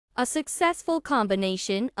A successful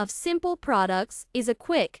combination of simple products is a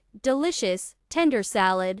quick, delicious, tender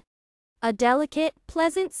salad. A delicate,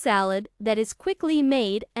 pleasant salad that is quickly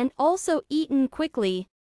made and also eaten quickly.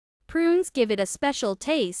 Prunes give it a special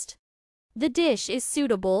taste. The dish is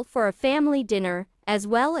suitable for a family dinner as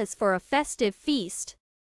well as for a festive feast.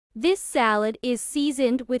 This salad is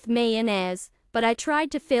seasoned with mayonnaise, but I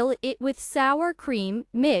tried to fill it with sour cream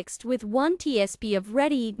mixed with 1 tsp of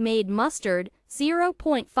ready-made mustard,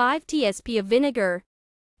 0.5 tsp of vinegar.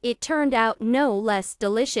 It turned out no less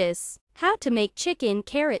delicious. How to make chicken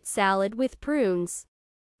carrot salad with prunes.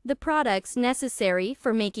 The products necessary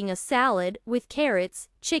for making a salad with carrots,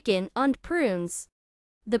 chicken, and prunes.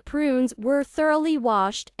 The prunes were thoroughly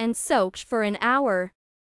washed and soaked for an hour.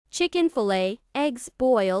 Chicken fillet, eggs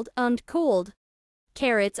boiled and cooled.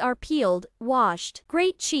 Carrots are peeled, washed.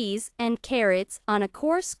 Grate cheese and carrots on a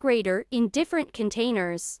coarse grater in different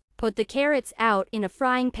containers. Put the carrots out in a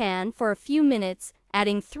frying pan for a few minutes,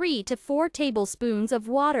 adding 3 to 4 tablespoons of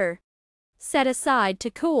water. Set aside to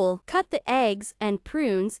cool. Cut the eggs and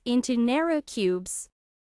prunes into narrow cubes.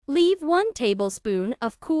 Leave 1 tablespoon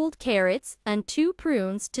of cooled carrots and 2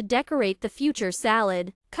 prunes to decorate the future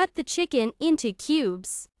salad. Cut the chicken into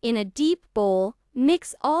cubes. In a deep bowl,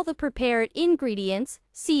 mix all the prepared ingredients,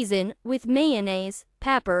 season with mayonnaise,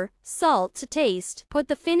 pepper, salt to taste. Put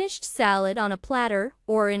the finished salad on a platter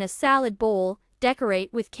or in a salad bowl.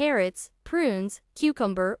 Decorate with carrots, prunes,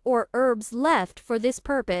 cucumber, or herbs left for this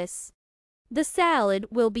purpose. The salad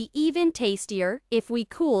will be even tastier if we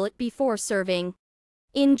cool it before serving.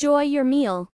 Enjoy your meal.